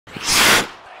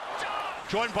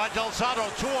Joined by Del Zotto,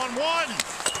 2-on-1.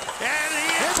 And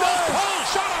he hits the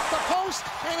post! Shot off the post,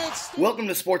 and it's... Welcome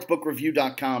to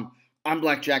SportsbookReview.com. I'm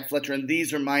BlackJack Fletcher, and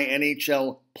these are my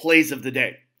NHL plays of the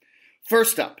day.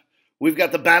 First up, we've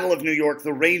got the Battle of New York,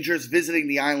 the Rangers visiting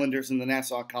the Islanders in the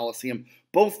Nassau Coliseum.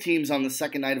 Both teams on the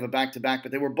second night of a back-to-back,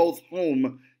 but they were both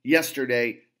home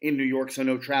yesterday in New York, so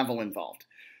no travel involved.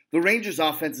 The Rangers'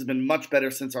 offense has been much better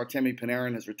since Artemi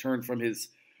Panarin has returned from his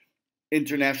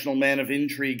international man of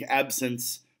intrigue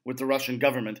absence with the Russian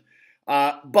government.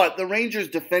 But the Rangers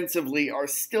defensively are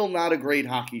still not a great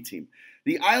hockey team.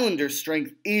 The Islanders'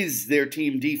 strength is their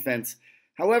team defense.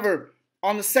 However,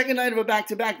 on the second night of a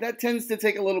back-to-back, that tends to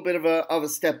take a little bit of a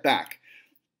step back.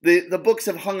 The books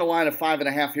have hung a line of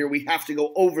 5.5 here. We have to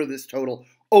go over this total,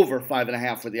 over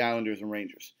 5.5 for the Islanders and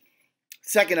Rangers.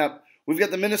 Second up, we've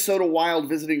got the Minnesota Wild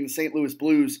visiting the St. Louis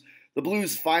Blues. The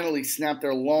Blues finally snapped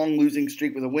their long losing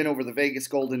streak with a win over the Vegas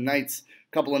Golden Knights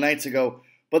a couple of nights ago.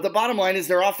 But the bottom line is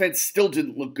their offense still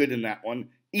didn't look good in that one,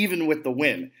 even with the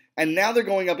win. And now they're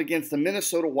going up against the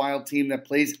Minnesota Wild team that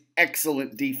plays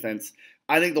excellent defense.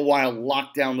 I think the Wild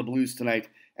lock down the Blues tonight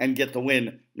and get the win.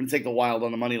 I'm going to take the Wild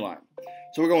on the money line.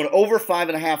 So we're going over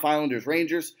 5.5 Islanders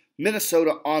Rangers,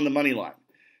 Minnesota on the money line.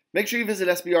 Make sure you visit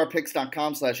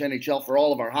sbrpicks.com/NHL for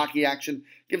all of our hockey action.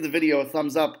 Give the video a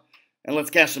thumbs up, and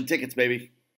let's cash some tickets,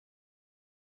 baby.